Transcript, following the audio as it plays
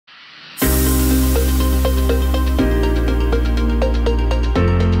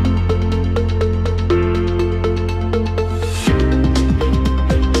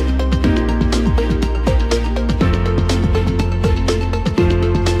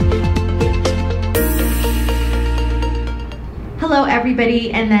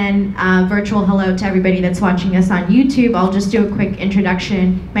everybody, and then virtual hello to everybody that's watching us on YouTube. I'll just do a quick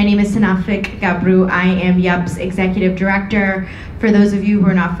introduction. My name is Sanafik Gabru. I am YAP's Executive Director. For those of you who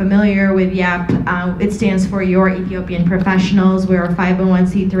are not familiar with YAP, it stands for Your Ethiopian Professionals. We're a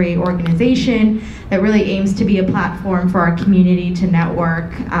 501c3 organization that really aims to be a platform for our community to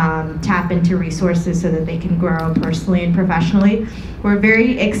network, tap into resources so that they can grow personally and professionally. We're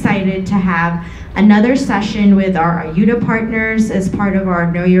very excited to have another session with our Ayuda partners as part of our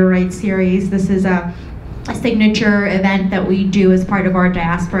Know Your Rights series. This is a signature event that we do as part of our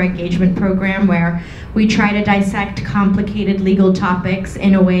diaspora engagement program, where we try to dissect complicated legal topics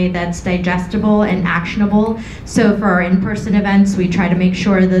in a way that's digestible and actionable. So for our in-person events, we try to make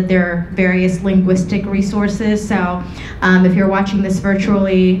sure that there are various linguistic resources. So if you're watching this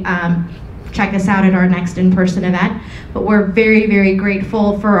virtually, check us out at our next in-person event. But we're very, very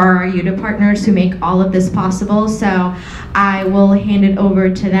grateful for our Ayuda partners who make all of this possible. So I will hand it over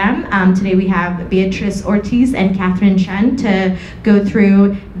to them. Today we have Beatrice Ortiz and Catherine Chen to go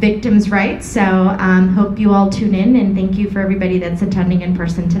through victims' rights. So hope you all tune in, and thank you for everybody that's attending in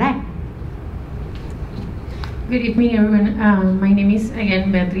person today. Good evening, everyone. My name is,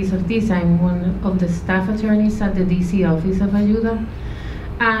 again, Beatrice Ortiz. I'm one of the staff attorneys at the DC office of Ayuda.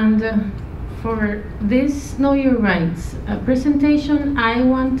 And for this Know Your Rights presentation, I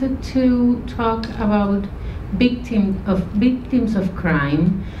wanted to talk about victims of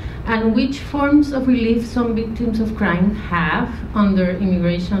crime and which forms of relief some victims of crime have under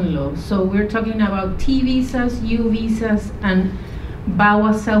immigration law. So we're talking about T visas, U visas, and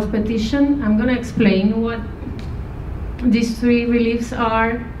VAWA self-petition. I'm going to explain what these three reliefs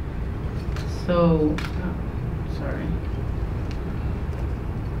are. So, sorry.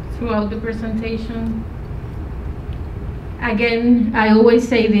 Throughout the presentation. Again, I always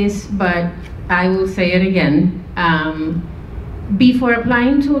say this, but I will say it again. Before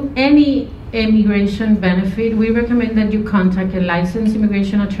applying to any immigration benefit, we recommend that you contact a licensed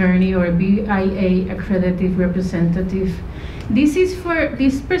immigration attorney or a BIA accredited representative. These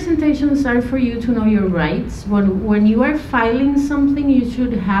presentations are for you to know your rights. When you are filing something, you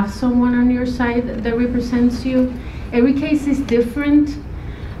should have someone on your side that represents you. Every case is different.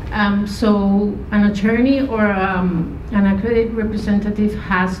 So an attorney or an accredited representative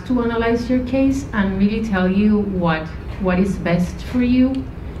has to analyze your case and really tell you what is best for you,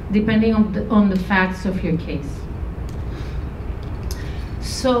 depending on the facts of your case.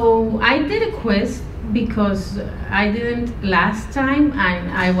 So I did a quiz because I didn't last time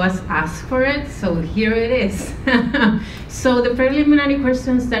and I was asked for it, so here it is. So the preliminary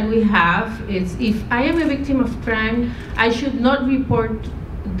questions that we have is, if I am a victim of crime, I should not report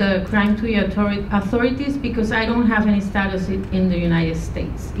the crime to the authorities because I don't have any status in the United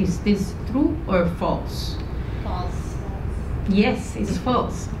States. Is this true or false? False. Yes, it's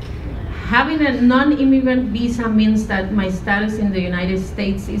false. Having a non-immigrant visa means that my status in the United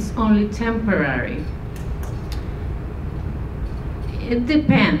States is only temporary. It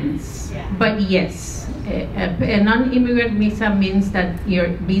depends, yeah. But yes. A non-immigrant visa means that your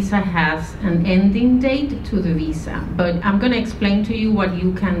visa has an ending date to the visa. But I'm going to explain to you what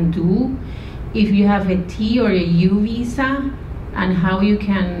you can do if you have a T or a U visa and how you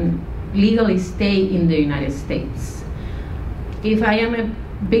can legally stay in the United States. If I am a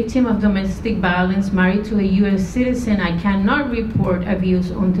victim of domestic violence married to a U.S. citizen, I cannot report abuse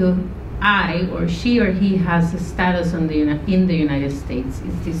until I or she or he has a status in the United States.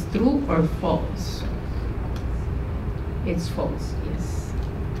 Is this true or false? It's false, yes.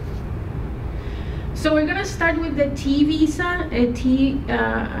 So we're gonna start with the T visa. A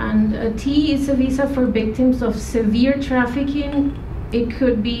T is a visa for victims of severe trafficking. It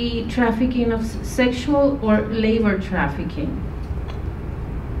could be trafficking of sexual or labor trafficking.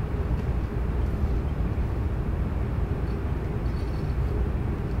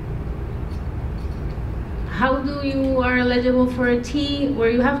 How do you are eligible for a T? Where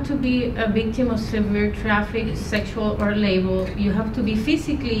you have to be a victim of severe traffic, sexual or labor. You have to be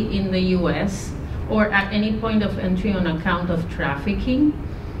physically in the U.S. or at any point of entry on account of trafficking.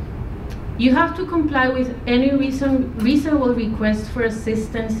 You have to comply with any reasonable request for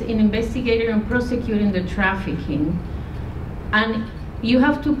assistance in investigating and prosecuting the trafficking. And you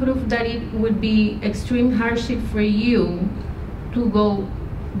have to prove that it would be extreme hardship for you to go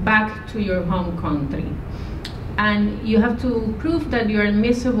back to your home country. And you have to prove that you're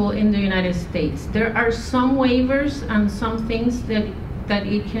admissible in the United States. There are some waivers and some things that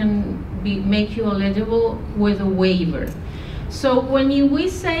it can make you eligible with a waiver. So when we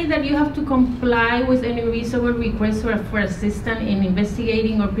say that you have to comply with any reasonable request for assistance in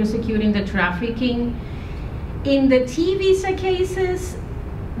investigating or prosecuting the trafficking, In the T visa cases,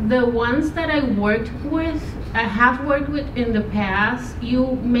 the ones that I have worked with in the past,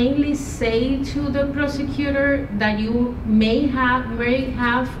 you mainly say to the prosecutor that you may have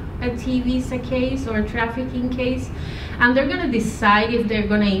a T visa case or a trafficking case, and they're going to decide if they're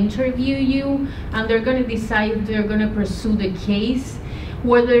going to interview you, and they're going to decide if they're going to pursue the case.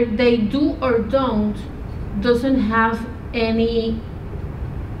 Whether they do or don't doesn't have any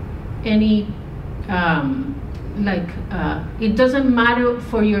it doesn't matter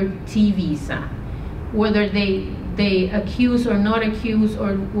for your T visa, whether they accuse or not accuse,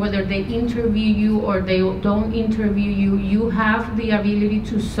 or whether they interview you or they don't interview you. You have the ability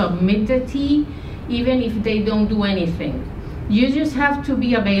to submit the T even if they don't do anything. You just have to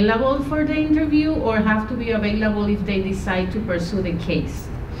be available for the interview, or have to be available if they decide to pursue the case.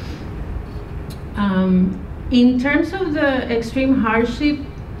 In terms of the extreme hardship,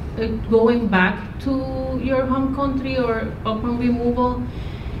 going back to your home country or upon removal,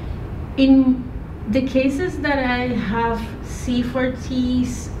 in the cases that I have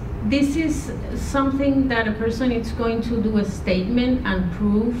C4Ts, this is something that a person is going to do a statement and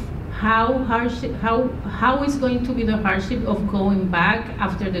prove how is going to be the hardship of going back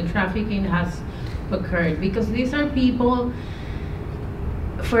after the trafficking has occurred. Because these are people,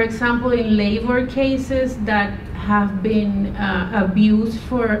 for example, in labor cases that have been abused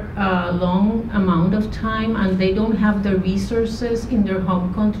for a long amount of time, and they don't have the resources in their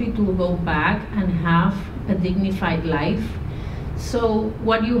home country to go back and have a dignified life. So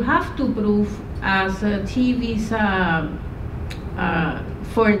what you have to prove as a T visa,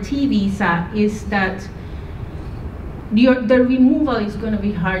 for a T visa, is that the removal is going to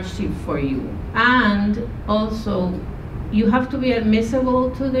be hardship for you, and also you have to be admissible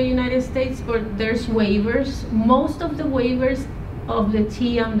to the United States, but there's waivers. Most of the waivers of the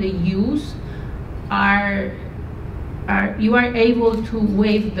T and the U's you are able to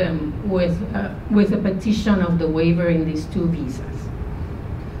waive them with a petition of the waiver in these two visas.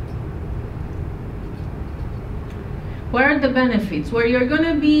 What are the benefits? Well, you're going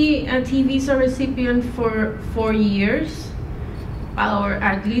to be a T visa recipient for 4 years, or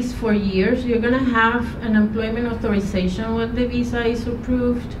at least 4 years. You're going to have an employment authorization when the visa is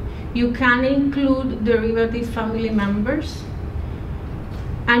approved. You can include derivative family members,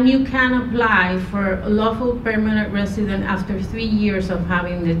 and you can apply for a lawful permanent resident after 3 years of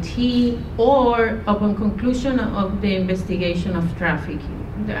having the T, or upon conclusion of the investigation of trafficking.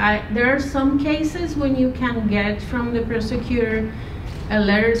 There are some cases when you can get from the prosecutor a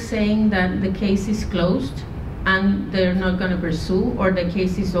letter saying that the case is closed and they're not going to pursue, or the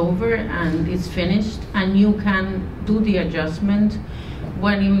case is over and it's finished, and you can do the adjustment.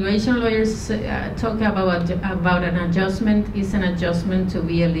 When immigration lawyers talk about an adjustment, it's an adjustment to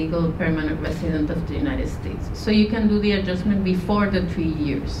be a legal permanent resident of the United States. So you can do the adjustment before the 3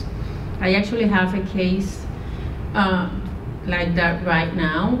 years. I actually have a case like that right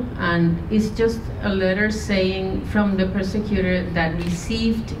now, and it's just a letter saying from the prosecutor that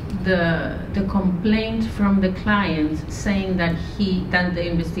received the complaint from the client, saying that the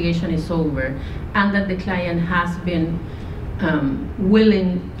investigation is over, and that the client has been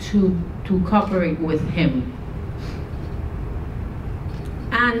willing to cooperate with him.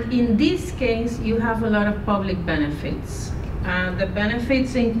 And in this case, you have a lot of public benefits. The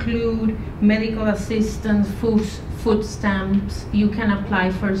benefits include medical assistance, food stamps. You can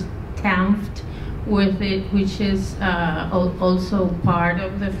apply for TANF with it, which is also part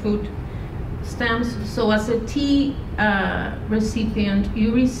of the food stamps. So as a T recipient,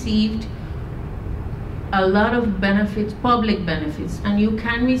 you received a lot of benefits, public benefits, and you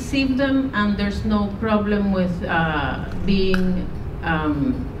can receive them, and there's no problem with being,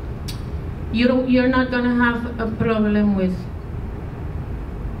 you're not gonna have a problem with,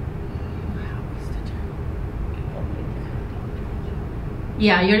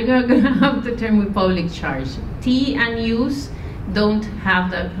 yeah, you're gonna have the term with public charge. T and U's don't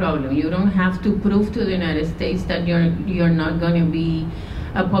have that problem. You don't have to prove to the United States that you're not gonna be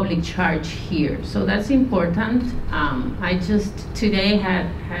a public charge here. So that's important. I just today had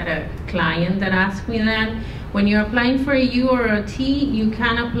a client that asked me that when you're applying for a U or a T, you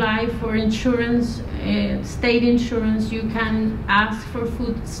can apply for insurance, state insurance. You can ask for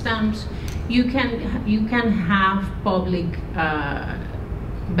food stamps. You can have public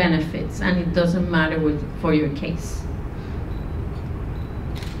benefits, and it doesn't matter for your case.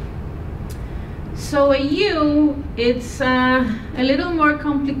 So a U, it's a little more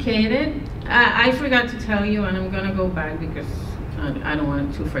complicated. I forgot to tell you, and I'm gonna go back because I don't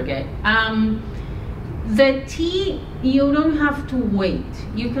want to forget. The T, you don't have to wait.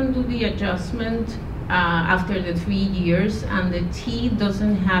 You can do the adjustment after the 3 years, and the T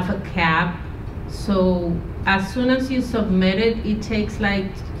doesn't have a cap. So as soon as you submit it, it takes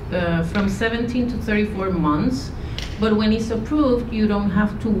like from 17 to 34 months. But when it's approved, you don't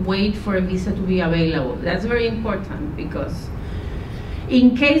have to wait for a visa to be available. That's very important, because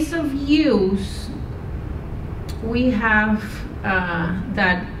in case of use, we have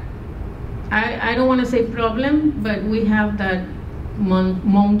that, I don't want to say problem, but we have that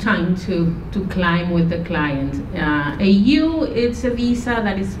mountain to climb with the client. A U, it's a visa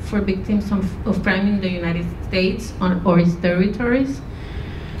that is for victims of crime in the United States or its territories.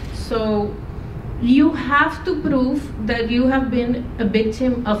 So you have to prove that you have been a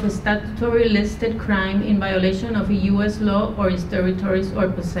victim of a statutory listed crime in violation of a U.S. law or its territories or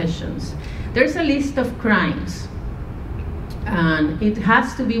possessions. There's a list of crimes, and it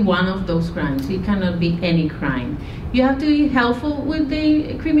has to be one of those crimes. It cannot be any crime. You have to be helpful with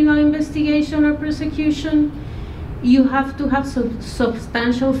the criminal investigation or prosecution. You have to have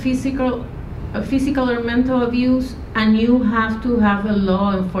substantial physical or mental abuse, and you have to have a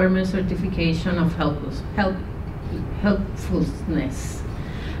law enforcement certification of helpfulness.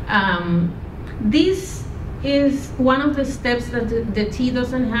 This is one of the steps that the T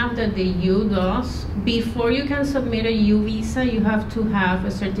doesn't have that the U does. Before you can submit a U visa, you have to have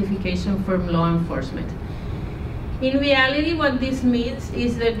a certification from law enforcement. In reality, what this means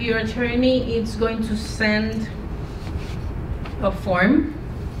is that your attorney is going to send a form.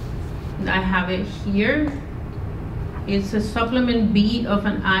 I have it here. It's a supplement B of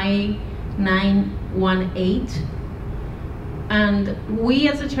an I-918. And we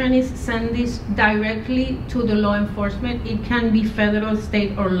as attorneys send this directly to the law enforcement. It can be federal,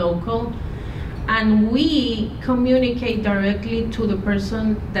 state, or local. And we communicate directly to the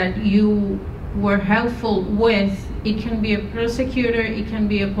person that you were helpful with. It can be a prosecutor, it can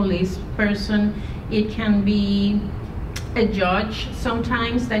be a police person, it can be a judge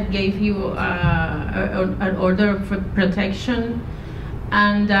sometimes that gave you an order of protection.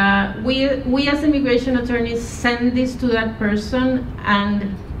 And we as immigration attorneys send this to that person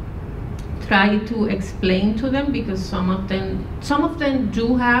and try to explain to them, because some of them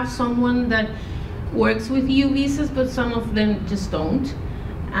do have someone that works with U visas, but some of them just don't.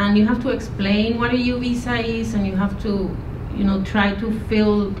 And you have to explain what a U visa is, and you have to, try to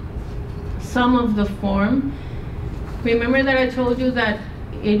fill some of the form. Remember that I told you that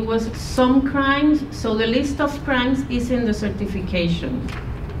it was some crimes, so the list of crimes is in the certification.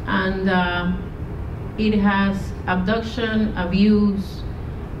 And it has abduction, abuse,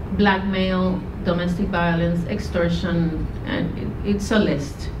 blackmail, domestic violence, extortion, and it's a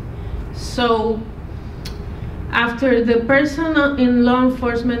list. So after the person in law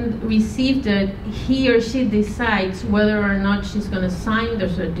enforcement received it, he or she decides whether or not she's going to sign the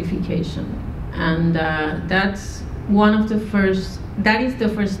certification. And that's one of the first, that is the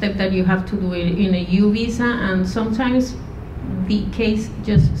first step that you have to do in a U visa, and sometimes the case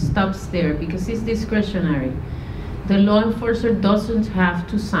just stops there because it's discretionary. The law enforcer doesn't have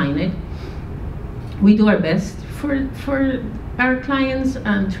to sign it. We do our best for our clients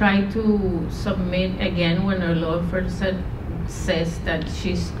and try to submit again when our law enforcer says that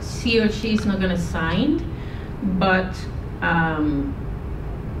he or she is not going to sign, but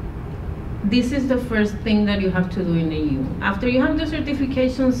this is the first thing that you have to do in the U. After you have the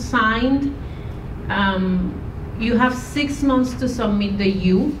certification signed, you have 6 months to submit the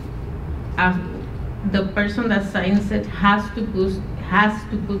U. The person that signs it has to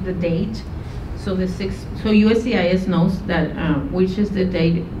put the date. So USCIS knows that which is the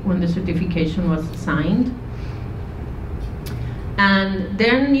date when the certification was signed. And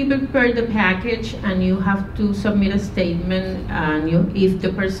then you prepare the package, and you have to submit a statement. And if the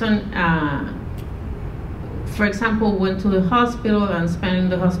person, for example, went to the hospital and spent in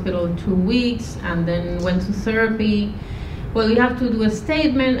the hospital 2 weeks and then went to therapy, well, you have to do a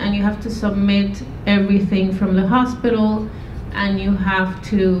statement, and you have to submit everything from the hospital, and you have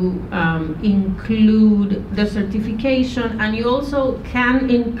to include the certification, and you also can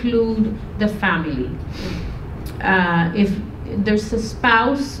include the family. If there's a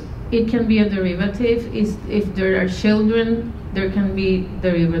spouse, it can be a derivative. If there are children, there can be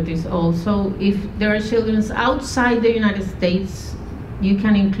derivatives also. If there are children outside the United States, you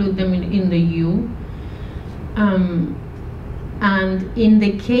can include them in the U. And in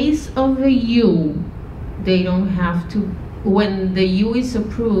the case of a U, they don't have to, when the U is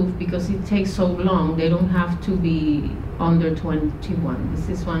approved, because it takes so long, they don't have to be under 21. This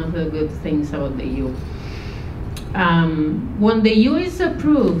is one of the good things about the U. When the U is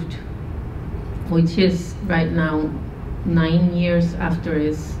approved, which is right now 9 years after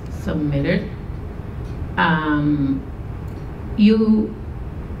it's submitted, you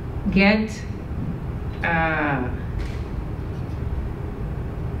get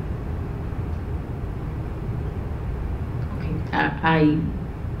I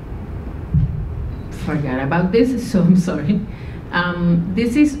forgot about this, so I'm sorry.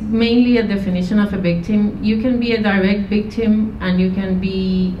 This is mainly a definition of a victim. You can be a direct victim, and you can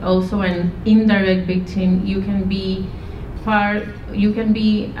be also an indirect victim. You can be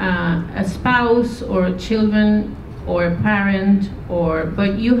a spouse or children or a parent,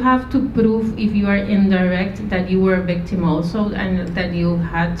 but you have to prove, if you are indirect, that you were a victim also, and that you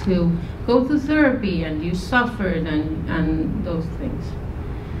had to go through therapy and you suffered and those things.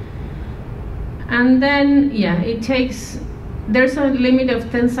 And then, yeah, there's a limit of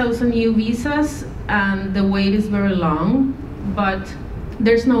 10,000 EU visas, and the wait is very long, but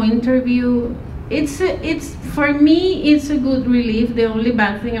there's no interview. For me, it's a good relief. The only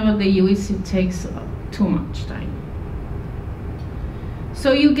bad thing about the EU is it takes too much time.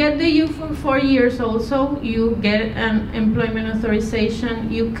 So you get the EU for 4 years also. You get an employment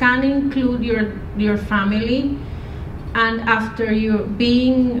authorization. You can include your family. And after you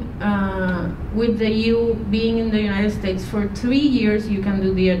being with the EU, being in the United States for 3 years, you can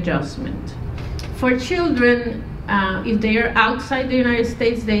do the adjustment. For children, if they are outside the United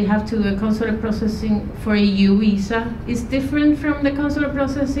States, they have to do a consular processing for a EU visa. It's different from the consular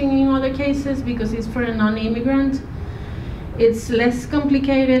processing in other cases because it's for a non-immigrant. It's less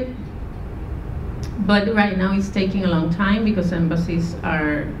complicated, but right now it's taking a long time because embassies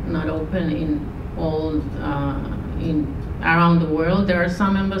are not open in all around the world. There are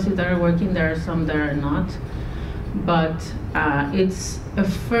some embassies that are working, there are some that are not, but it's a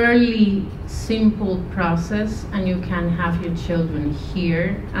fairly simple process, and you can have your children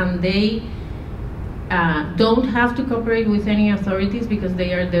here, and they don't have to cooperate with any authorities because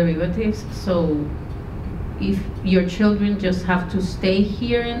they are derivatives. So if your children just have to stay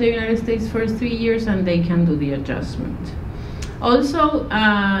here in the United States for 3 years, and they can do the adjustment. Also,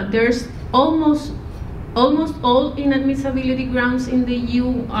 there's almost all inadmissibility grounds in the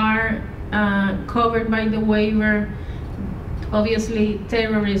EU are covered by the waiver. Obviously,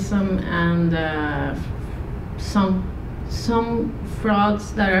 terrorism and some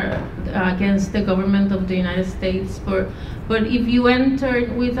frauds that are against the government of the United States. But if you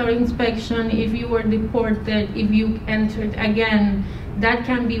entered without inspection, if you were deported, if you entered again, that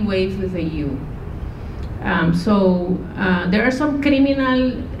can be waived with the EU. So there are some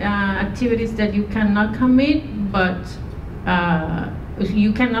criminal activities that you cannot commit, but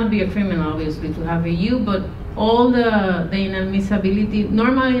you cannot be a criminal, obviously, to have a EU, but all the inadmissibility,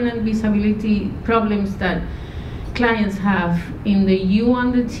 normal inadmissibility problems that clients have in the U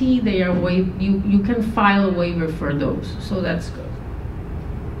and the T, they are waived. You can file a waiver for those, so that's good.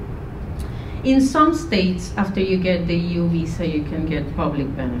 In some states, after you get the EU visa, you can get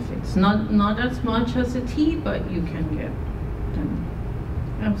public benefits. Not as much as a T, but you can get them.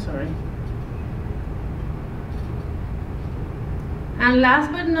 I'm sorry. And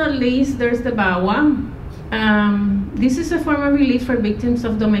last but not least, there's the VAWA. This is a form of relief for victims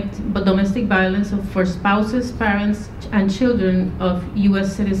of domestic violence for spouses, parents, and children of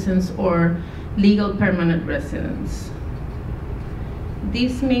US citizens or legal permanent residents.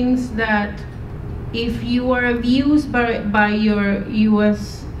 This means that if you are abused by your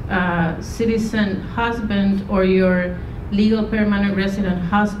US citizen husband or your legal permanent resident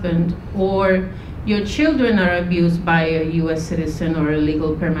husband, or your children are abused by a US citizen or a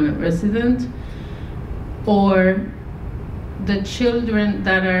legal permanent resident, or the children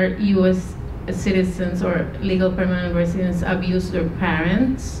that are US citizens or legal permanent residents abuse their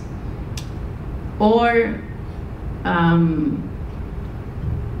parents, or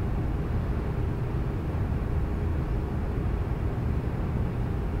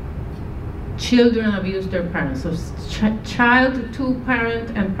children abuse their parents. So child to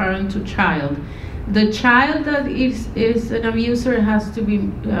parent and parent to child. The child that is an abuser has to be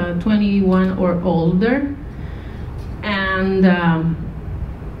 21 or older, and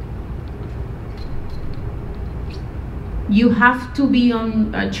you have to be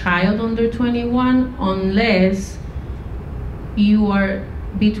on a child under 21 unless you are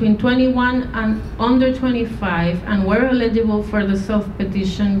between 21 and under 25 and were eligible for the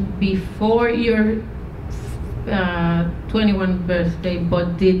self-petition before your 21st birthday,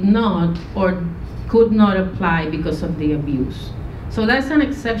 but did not or could not apply because of the abuse. So that's an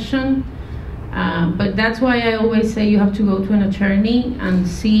exception, but that's why I always say you have to go to an attorney and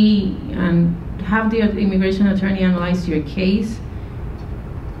see and have the immigration attorney analyze your case.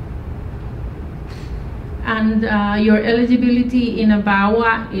 And your eligibility in a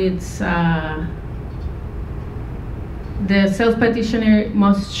VAWA, The self-petitioner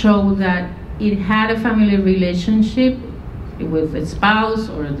must show that it had a family relationship with the spouse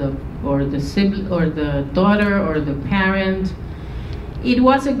or the sibling or the daughter or the parent. It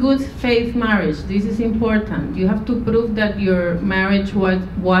was a good faith marriage. This is important. You have to prove that your marriage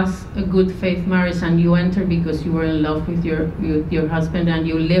was a good faith marriage, and you entered because you were in love with your husband and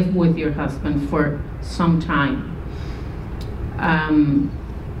you lived with your husband for some time.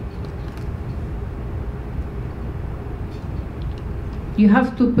 You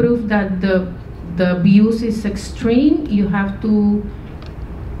have to prove that the abuse is extreme. You have to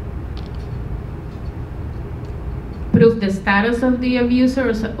prove the status of the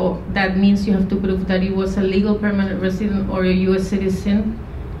abuser, or that means you have to prove that he was a legal permanent resident or a U.S. citizen,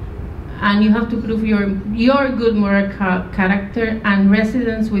 and you have to prove your good moral character and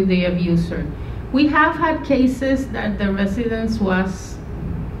residence with the abuser. We have had cases that the residence was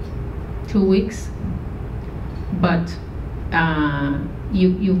 2 weeks, but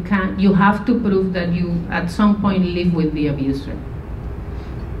you have to prove that you at some point live with the abuser.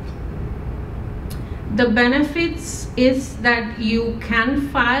 The benefits is that you can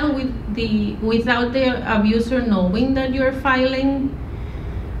file without the abuser knowing that you're filing.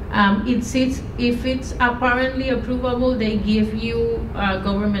 If it's apparently approvable, they give you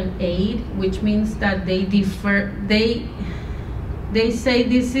government aid, which means that they defer. They say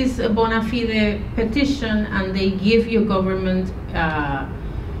this is a bona fide petition, and they give you government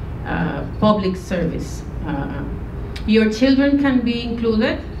public service. Your children can be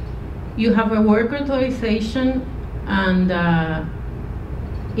included. You have a work authorization, and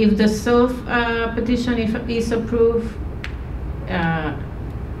if the self-petition is approved,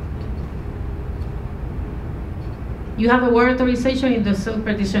 you have a work authorization if the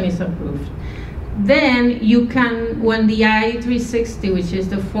self-petition is approved. Then you can, when the I-360, which is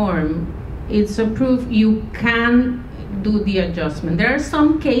the form, it's approved, you can do the adjustment. There are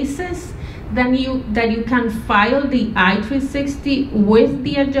some cases that you can file the I-360 with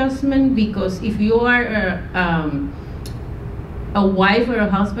the adjustment, because if you are a wife or a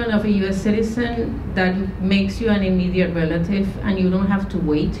husband of a U.S. citizen, that makes you an immediate relative, and you don't have to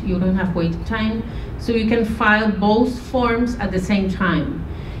wait. You don't have wait time, so you can file both forms at the same time.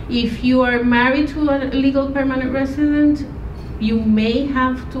 If you are married to a legal permanent resident, you may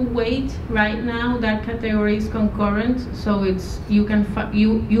have to wait. Right now, that category is concurrent, so you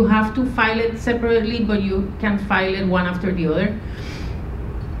have to file it separately, but you can file it one after the other.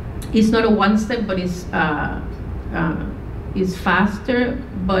 It's not a one-step, but it's faster.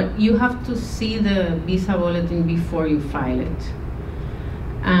 But you have to see the visa bulletin before you file it,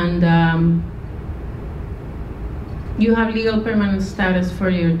 and you have legal permanent status for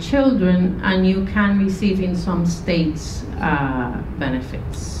your children, and you can receive in some states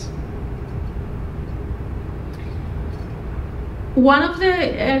benefits. One of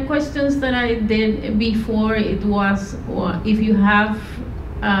the questions that I did before, it was if you have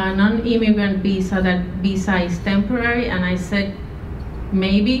a non-immigrant visa, that visa is temporary, and I said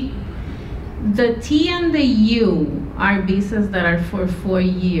maybe. The T and the U are visas that are for 4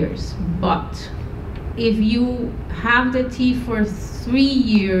 years, but if you have the T for 3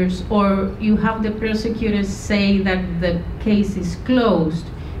 years, or you have the prosecutor say that the case is closed,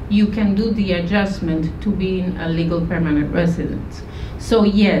 you can do the adjustment to being a legal permanent resident. So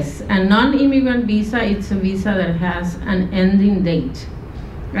yes, a non-immigrant visa, it's a visa that has an ending date.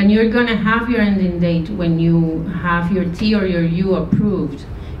 And you're gonna have your ending date when you have your T or your U approved.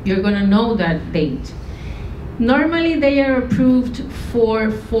 You're gonna know that date. Normally they are approved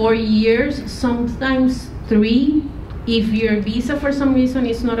for 4 years, sometimes 3. If your visa for some reason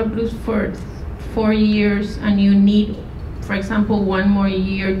is not approved for 4 years and you need, for example, 1 more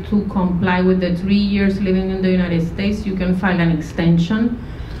year to comply with the 3 years living in the United States, you can file an extension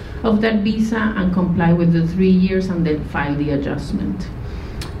of that visa and comply with the 3 years and then file the adjustment.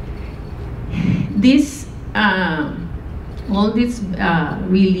 This, all these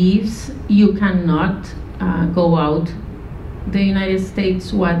reliefs, you cannot go out the United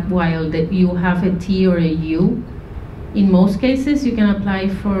States while you have a T or a U. In most cases, you can apply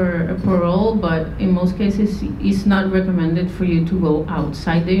for a parole, but in most cases, it's not recommended for you to go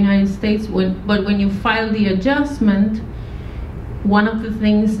outside the United States. But when you file the adjustment, one of the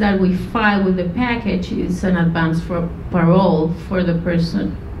things that we file with the package is an advance for parole for the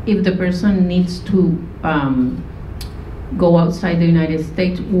person, if the person needs to go outside the United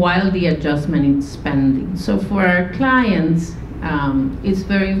States while the adjustment is pending. So for our clients, it's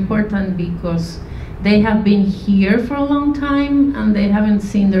very important because they have been here for a long time and they haven't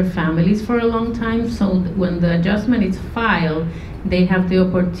seen their families for a long time. So when the adjustment is filed, they have the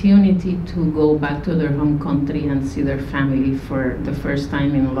opportunity to go back to their home country and see their family for the first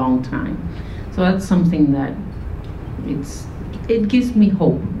time in a long time. So that's something that it gives me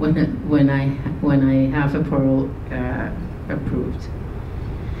hope when I have a parole approved.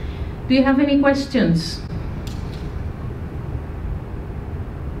 Do you have any questions?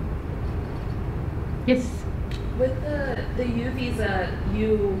 Yes. With the U visa,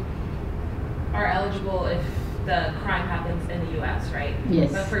 you are eligible if the crime happens in the U.S., right?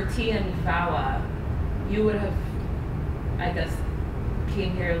 Yes. But for T and VAWA, you would have, I guess,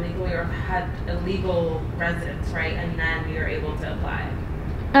 came here illegally or had a legal residence, right? And then you're able to apply.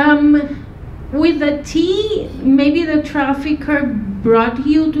 With the T, maybe the trafficker brought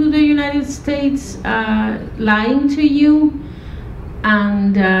you to the United States, lying to you,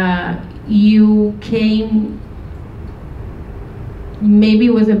 and you came maybe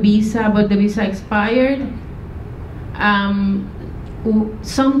with a visa, but the visa expired.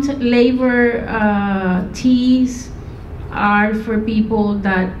 Some labor Ts are for people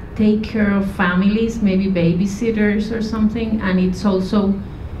that take care of families, maybe babysitters or something, and it's also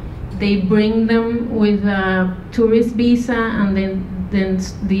they bring them with a tourist visa, and then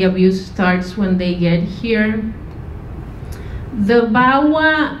the abuse starts when they get here. The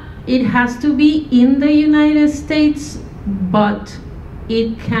VAWA, it has to be in the United States, but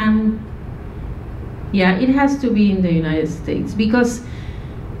it can, yeah, it has to be in the United States, because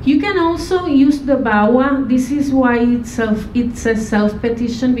you can also use the VAWA. This is why it's a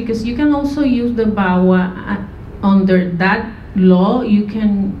self-petition, because you can also use the VAWA under that law. You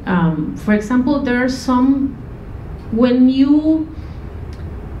can, for example, there are some, when you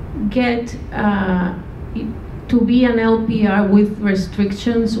get to be an LPR with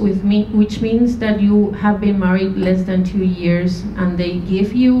restrictions, which means that you have been married less than 2 years, and they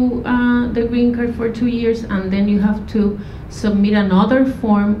give you the green card for 2 years, and then you have to submit another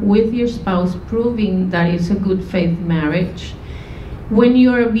form with your spouse proving that it's a good faith marriage. When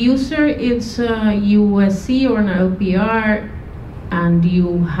your abuser is a USC or an LPR, and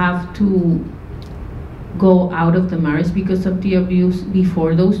you have to go out of the marriage because of the abuse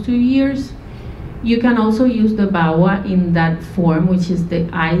before those 2 years, you can also use the VAWA in that form, which is the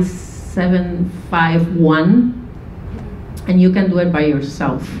I-751, and you can do it by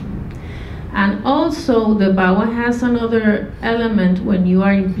yourself. And also the VAWA has another element. When you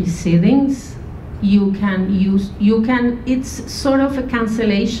are in proceedings, it's sort of a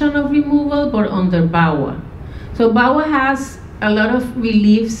cancellation of removal, but under VAWA. So VAWA has a lot of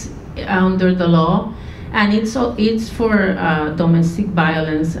reliefs under the law, and it's for domestic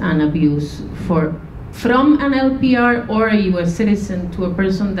violence and abuse from an LPR or a U.S. citizen to a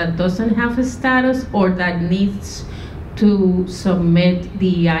person that doesn't have a status or that needs to submit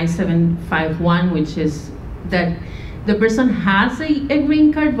the I-751, which is that the person has a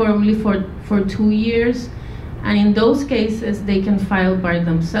green card, but only for 2 years. And in those cases, they can file by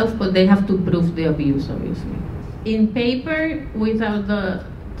themselves, but they have to prove the abuse, obviously. In paper, without the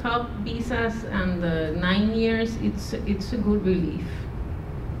top visas and the 9 years, it's a good relief.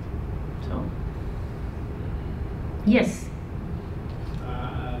 So, yes.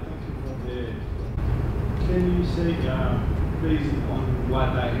 Thank you for the. Can you say, based on what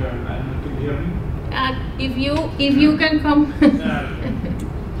I heard, I'm not to hear me? If you can come.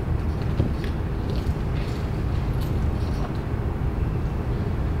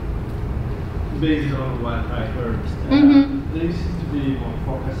 Based on what I heard, there seems to be more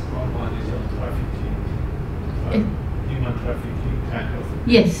focus on one is on trafficking, human trafficking kind of.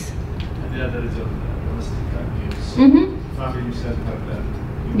 Yes. And the other is on domestic abuse, family-centered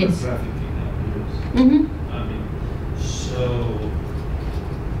human yes. trafficking abuse. I mean, so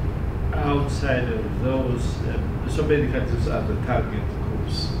outside of those, so basically those are the target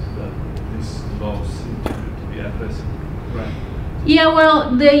groups that these laws seem to be addressing, right? Yeah,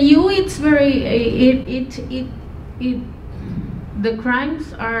 well, the it's very the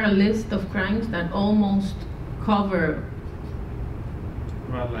crimes are a list of crimes that almost cover.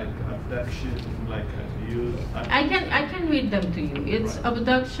 Well, like abduction, like abuse. I can read them to you. It's right.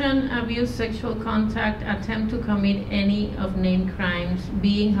 Abduction, abuse, sexual contact, attempt to commit any of named crimes,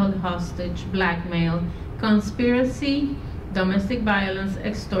 being held hostage, blackmail, conspiracy, domestic violence,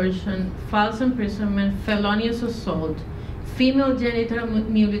 extortion, false imprisonment, felonious assault, female genital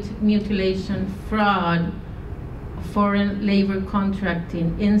mutilation, fraud, foreign labor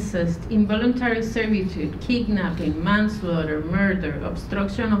contracting, incest, involuntary servitude, kidnapping, manslaughter, murder,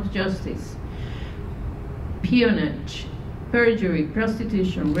 obstruction of justice, peonage, perjury,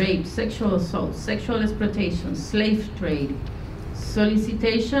 prostitution, rape, sexual assault, sexual exploitation, slave trade,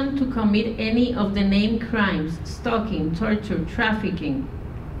 solicitation to commit any of the named crimes: stalking, torture, trafficking,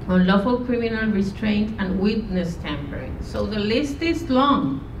 unlawful criminal restraint, and witness tampering. So the list is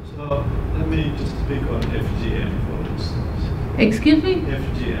long. So let me just speak on FGM, for instance. Excuse me?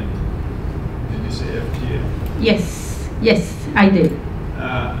 FGM. Did you say FGM? Yes, yes, I did.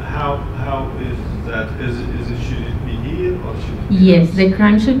 How is that? Should it be here or should it be Yes, else? the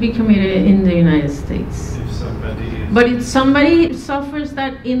crime should be committed in the United States. If somebody is... But if somebody suffers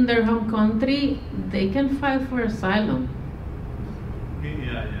that in their home country, they can file for asylum.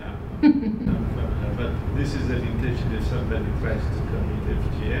 Yeah. But this is an intention if somebody tries to commit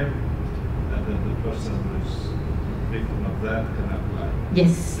FGM, and then the person who's victim of that can apply.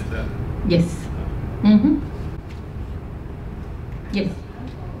 Yes. Is that? Yes. Mm-hmm. Yes.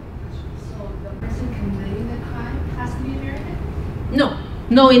 So the person committing the crime has to be American?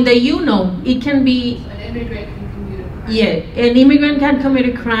 No, in the no. It can be, So an immigrant can commit a crime? yeah, an immigrant can commit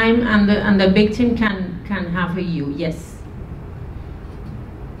a crime and the victim can have a U, yes.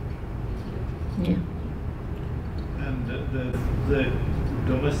 Yeah. And the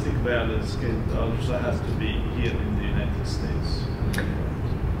domestic violence case also has to be here in the United States.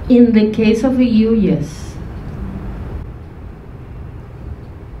 In the case of a U, yes.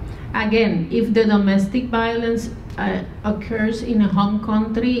 Again, if the domestic violence occurs in a home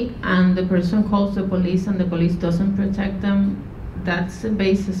country and the person calls the police and the police doesn't protect them, that's the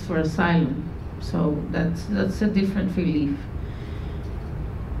basis for asylum. So that's a different relief.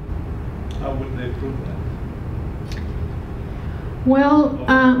 How would they prove that? Well,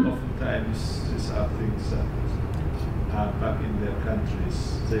 Oftentimes these are things that back in their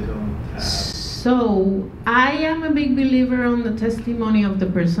countries they don't have. so I am a big believer on the testimony of the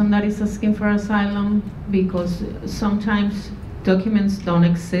person that is asking for asylum, because sometimes documents don't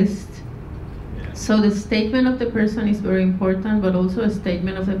exist. Yeah. So the statement of the person is very important, but also a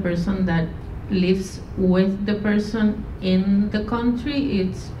statement of the person that lives with the person in the country.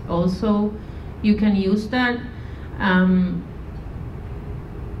 It's also, you can use that.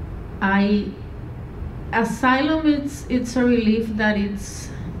 Asylum, it's a relief that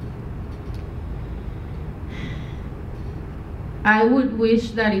I would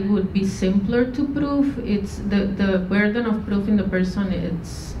wish that it would be simpler to prove. It's the burden of proof in the person,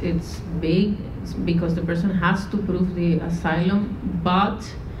 it's big, because the person has to prove the asylum. But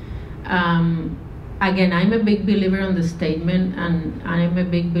again, I'm a big believer on the statement, and I'm a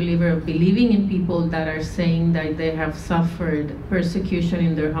big believer of believing in people that are saying that they have suffered persecution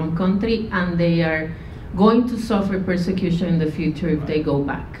in their home country and they are going to suffer persecution in the future if they go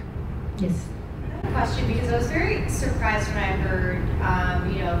back. Yes. I have a question, because I was very surprised when I heard,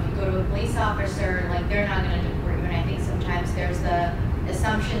 if you go to a police officer, like, they're not going to deport you. And I think sometimes there's the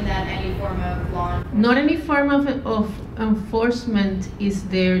assumption that any form of law enforcement... Not any form of enforcement is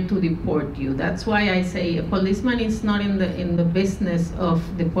there to deport you. That's why I say a policeman is not in the business of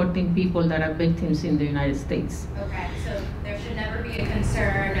deporting people that are victims in the United States. Okay, so there should never be a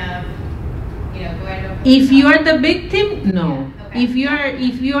concern of, going to a police If you are officer. the victim, no. Yeah, okay.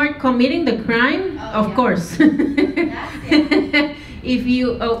 If you are committing the crime, Oh, of yeah. course. If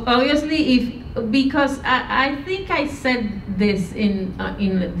you obviously because I think I said this in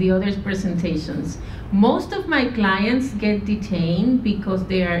the other presentations. Most of my clients get detained because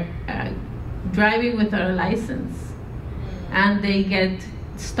they are driving without a license, and they get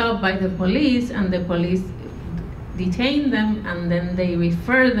stopped by the police, and the police detain them, and then they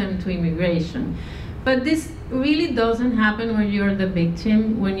refer them to immigration. But this really doesn't happen when you're the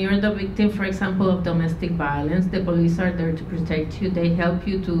victim. When you're the victim, for example, of domestic violence, the police are there to protect you. They help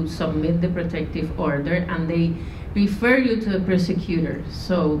you to submit the protective order, and they refer you to a prosecutor.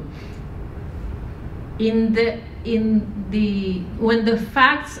 So when the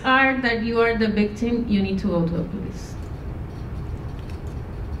facts are that you are the victim, you need to go to the police.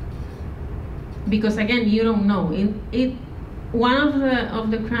 Because again, you don't know. One of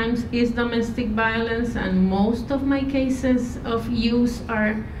the crimes is domestic violence, and most of my cases of use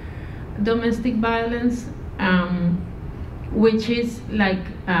are domestic violence, which is like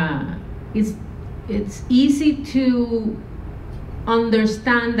it's easy to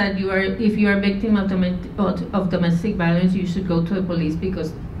understand that if you are a victim of domestic violence, you should go to the police,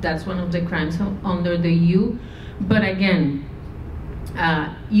 because that's one of the crimes under the U. But again,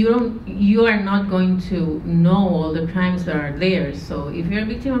 you are not going to know all the crimes that are there. So if you're a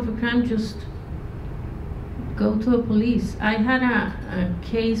victim of a crime, just go to the police. I had a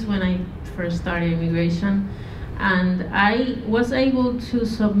case when I first started immigration, and I was able to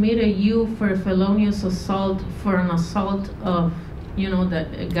submit a U for a felonious assault, for an assault of, that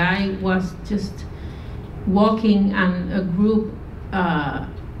a guy was just walking, and a group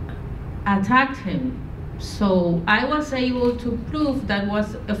attacked him. So I was able to prove that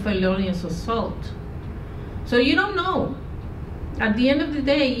was a felonious assault. So you don't know. At the end of the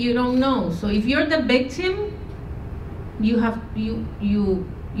day, you don't know. So if you're the victim, you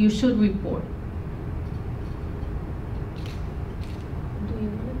should report. Do you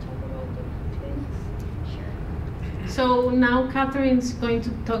want to talk about the clinics? Sure. So now Catherine's going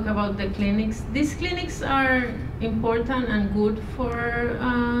to talk about the clinics. These clinics are important and good for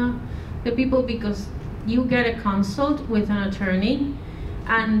the people because you get a consult with an attorney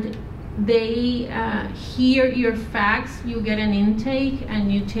and they hear your facts, you get an intake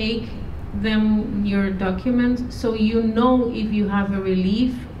and you take them your documents so you know if you have a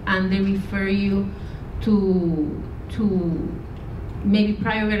relief, and they refer you to maybe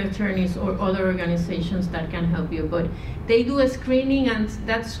private attorneys or other organizations that can help you. But they do a screening and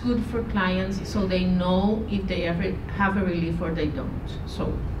that's good for clients so they know if they ever have a relief or they don't.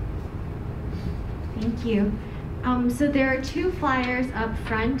 So Thank you. So there are two flyers up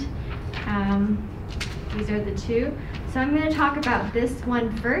front. These are the two. So I'm going to talk about this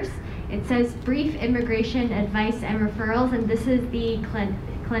one first. It says brief immigration advice and referrals, and this is the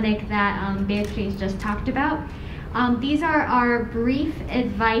clinic that Beatriz just talked about. These are our brief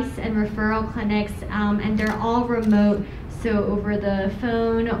advice and referral clinics, and they're all remote, so over the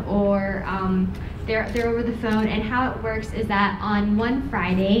phone or they're over the phone. And how it works is that on one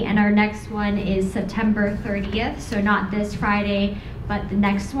Friday, and our next one is September 30th, so not this Friday, but the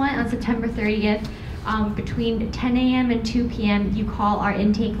next one on September 30th, between 10 a.m. and 2 p.m., you call our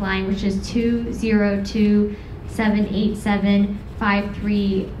intake line, which is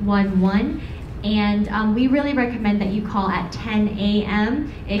 202-787-5311. And we really recommend that you call at 10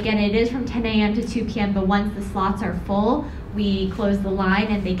 a.m. Again, it is from 10 a.m. to 2 p.m., but once the slots are full, we close the line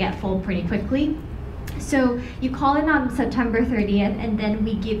and they get full pretty quickly. So you call in on September 30th, and then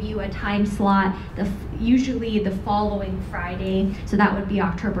we give you a time slot, usually the following Friday, so that would be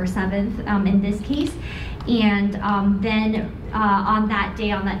October 7th in this case. And then on that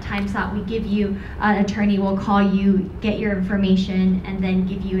day, on that time slot, we give you, an attorney will call you, get your information, and then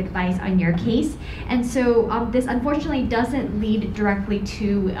give you advice on your case. And so this unfortunately doesn't lead directly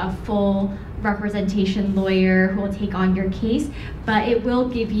to a full representation lawyer who will take on your case, but it will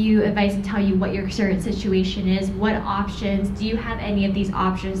give you advice and tell you what your current situation is, what options, do you have any of these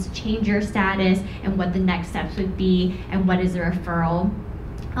options to change your status, and what the next steps would be, and what is a referral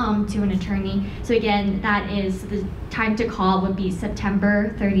to an attorney. So again, that is the time to call would be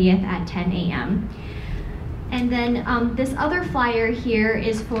September 30th at 10 a.m. And then this other flyer here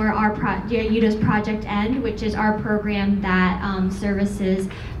is for our Ayuda's Project End, which is our program that services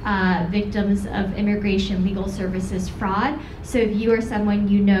victims of immigration legal services fraud. So if you or someone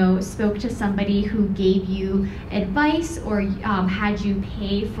you know spoke to somebody who gave you advice or had you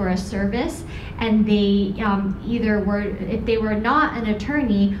pay for a service, and they either were, if they were not an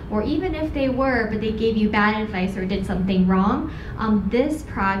attorney, or even if they were, but they gave you bad advice or did something wrong, this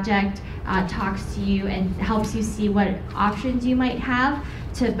project talks to you and helps you see what options you might have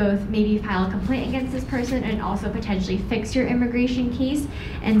to both maybe file a complaint against this person and also potentially fix your immigration case.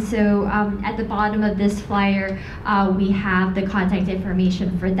 And so at the bottom of this flyer, we have the contact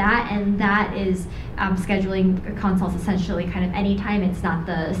information for that, and that is scheduling consults essentially kind of anytime. It's not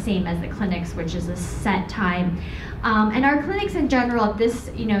the same as the clinics, which is a set time. And our clinics in general, if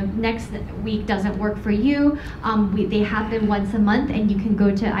this next week doesn't work for you, they happen once a month, and you can go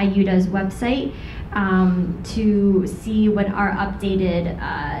to Ayuda's website to see what our updated,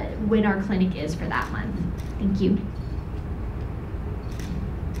 when our clinic is for that month. Thank you.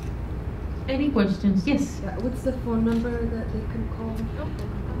 any questions? Yes. What's the phone number that they can call?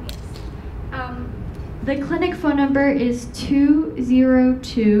 The clinic phone number is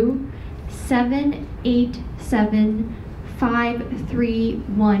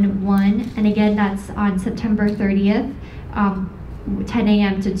 202-787-5311, and again, that's on September 30th, 10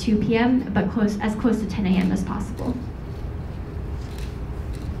 a.m. to 2 p.m., but as close to 10 a.m. as possible.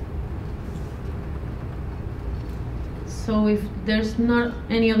 So if there's not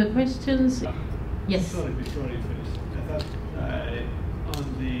any other questions, yes. Sorry, before you finish, I thought on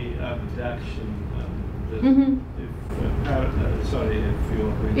the abduction, sorry if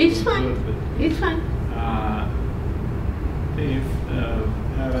you're going It's to fine. do it, but It's fine. if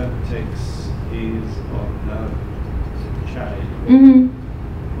parent takes his or her child,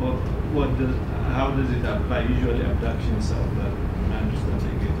 how does it apply? Usually abductions are, my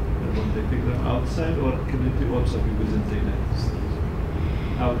understanding is, when they pick them outside, or can it be also be within the United States?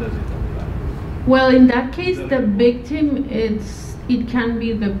 How does it apply? Well, in that case, the victim, it can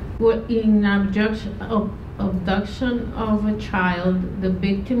be in abduction abduction of a child, the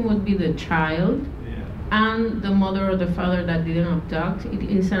victim would be the child, and the mother or the father that didn't abduct, it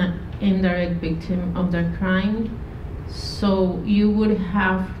is an indirect victim of that crime. So you would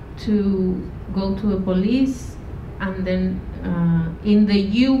have to go to the police, and then in the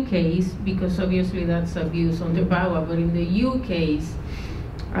U case, because obviously that's abuse under VAWA, but in the U case,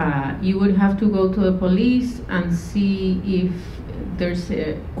 you would have to go to the police and see if there's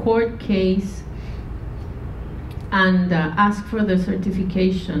a court case and ask for the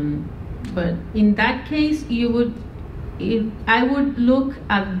certification. But in that case, I would look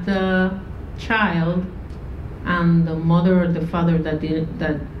at the child and the mother or the father that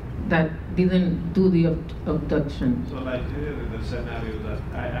didn't do the abduction. So like here in the scenario that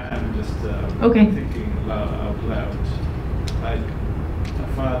I'm just Okay. thinking out loud, like a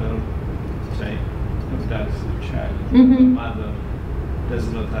father, say, abducts the child, Mhm. the mother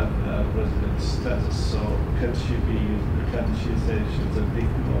does not have a resident status, so can she say she's a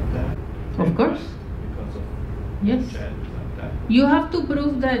victim of that? Of course. Because of Yes. the child like that. You have to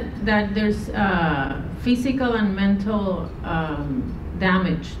prove that there's physical and mental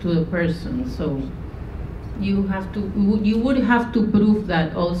damage to the person. So you would have to prove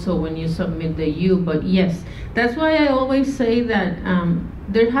that also when you submit the U. But yes, that's why I always say that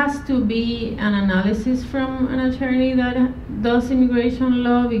there has to be an analysis from an attorney that does immigration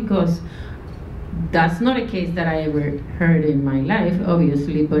law, because that's not a case that I ever heard in my life,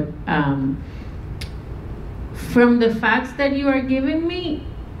 obviously, but from the facts that you are giving me,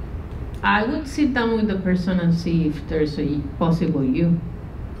 I would sit down with the person and see if there's a possible U.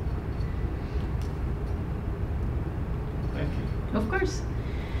 Thank you. Of course.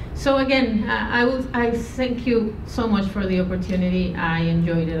 So again, I thank you so much for the opportunity. I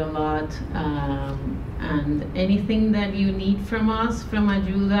enjoyed it a lot. And anything that you need from us, from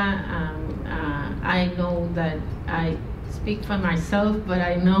Ayuda, I know that I speak for myself, but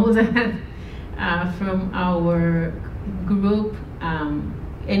I know that from our group,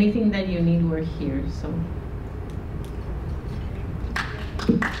 anything that you need, we're here. So.